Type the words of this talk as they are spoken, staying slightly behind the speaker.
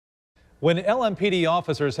When LMPD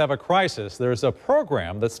officers have a crisis, there's a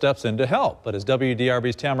program that steps in to help. But as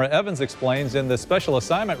WDRB's Tamara Evans explains in the special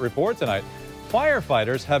assignment report tonight,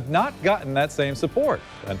 firefighters have not gotten that same support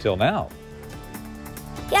until now.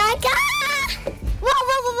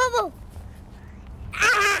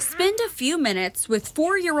 Spend a few minutes with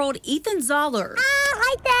 4-year-old Ethan Zoller,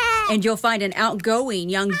 and you'll find an outgoing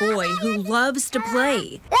young boy who loves to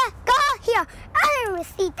play. Go here. I want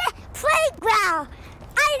to see the playground.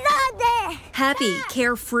 I love it. Happy,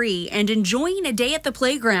 carefree, and enjoying a day at the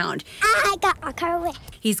playground. I got my car away.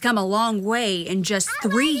 He's come a long way in just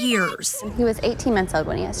 3 years. He was 18 months old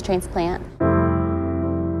when he has transplant.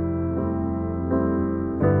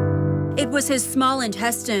 It was his small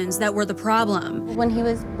intestines that were the problem. When he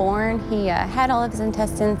was born, he had all of his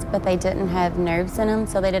intestines, but they didn't have nerves in them,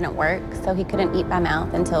 so they didn't work. So he couldn't eat by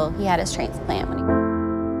mouth until he had his transplant.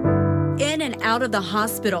 In and out of the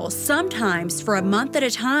hospital, sometimes for a month at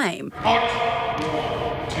a time. 1,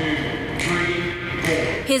 2, 3, 4.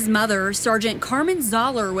 His mother, Sergeant Carmen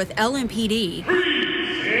Zoller with LMPD,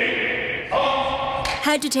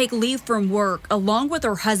 had to take leave from work along with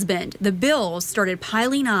her husband. The bills started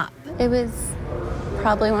piling up. It was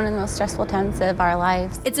probably one of the most stressful times of our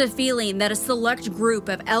lives. It's a feeling that a select group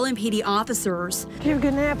of LMPD officers, Did you have a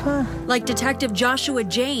good nap, huh? like Detective Joshua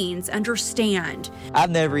Janes, understand. I've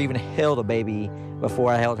never even held a baby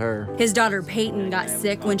before I held her. His daughter Peyton got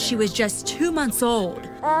sick when she was just 2 months old.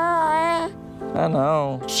 I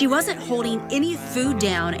know. She wasn't holding any food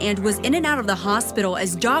down and was in and out of the hospital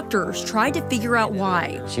as doctors tried to figure out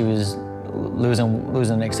why. She was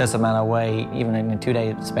losing an excessive amount of weight, even in a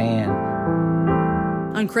 2-day span.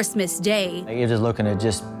 On Christmas Day, You're just looking at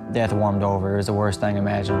just death warmed over. It was the worst thing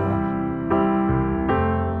imaginable.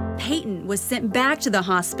 Peyton was sent back to the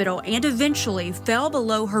hospital and eventually fell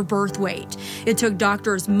below her birth weight. It took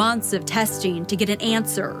doctors months of testing to get an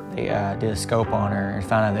answer. They did a scope on her and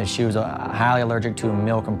found out that she was highly allergic to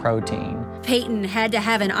milk and protein. Peyton had to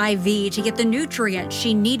have an IV to get the nutrients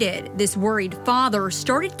she needed. This worried father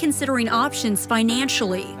started considering options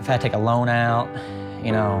financially. If I had to take a loan out,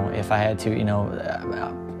 if I had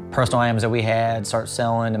to, personal items that we had, start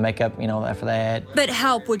selling to make up, for that. But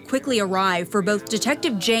help would quickly arrive for both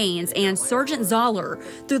Detective Janes and Sergeant Zoller.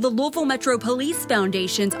 Through the Louisville Metro Police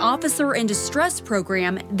Foundation's Officer in Distress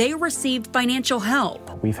program, they received financial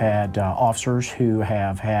help. We've had officers who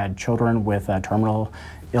have had children with terminal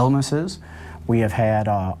illnesses. We have had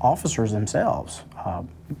officers themselves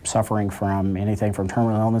suffering from anything from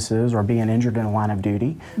terminal illnesses or being injured in the line of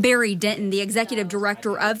duty. Barry Denton, the executive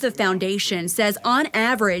director of the foundation, says on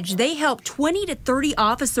average they help 20 to 30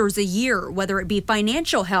 officers a year, whether it be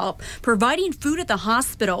financial help, providing food at the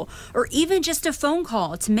hospital, or even just a phone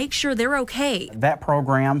call to make sure they're okay. That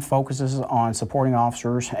program focuses on supporting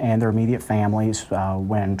officers and their immediate families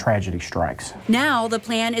when tragedy strikes. Now the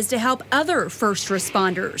plan is to help other first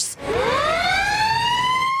responders.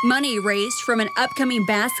 Money raised from an upcoming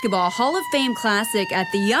basketball Hall of Fame Classic at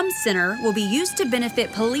the Yum Center will be used to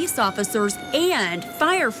benefit police officers and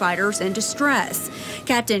firefighters in distress.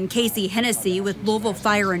 Captain Casey Hennessy with Louisville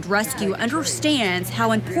Fire and Rescue understands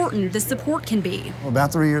how important the support can be. Well,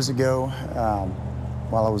 about 3 years ago,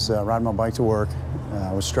 while I was riding my bike to work,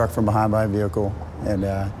 I was struck from behind by a vehicle and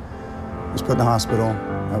was put in the hospital.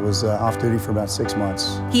 I was off duty for about 6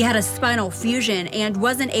 months. He had a spinal fusion and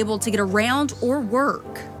wasn't able to get around or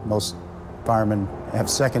work. Most firemen have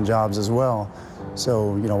second jobs as well.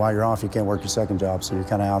 So, while you're off, you can't work your second job, so you're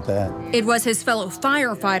kind of out that. It was his fellow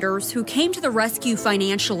firefighters who came to the rescue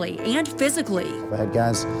financially and physically. I had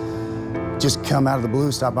guys just come out of the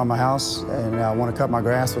blue, stop by my house, and want to cut my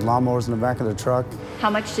grass with lawnmowers in the back of the truck. How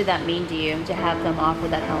much did that mean to you to have them offer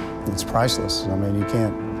that help? It's priceless. I mean, you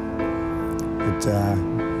can't.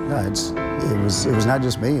 It was not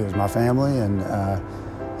just me, it was my family, and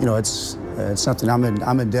it's something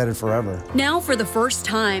I'm indebted forever. Now, for the first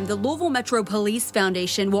time, the Louisville Metro Police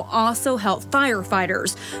Foundation will also help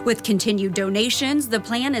firefighters. With continued donations, the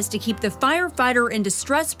plan is to keep the Firefighter in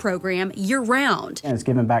Distress program year-round. And it's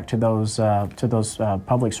given back to those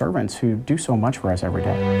public servants who do so much for us every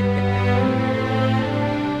day.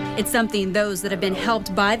 It's something those that have been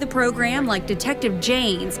helped by the program, like Detective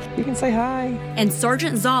Janes, You can say hi. and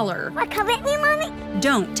Sergeant Zoller, What, come at me, Mommy?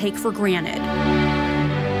 don't take for granted.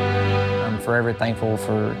 I'm forever thankful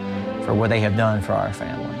for what they have done for our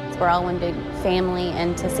family. We're all one big family,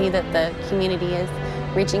 and to see that the community is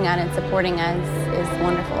reaching out and supporting us is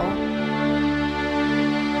wonderful.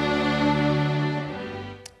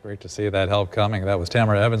 Great to see that help coming. That was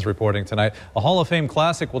Tamara Evans reporting tonight. A Hall of Fame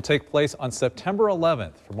Classic will take place on September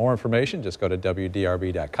 11th. For more information, just go to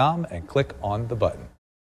WDRB.com and click on the button.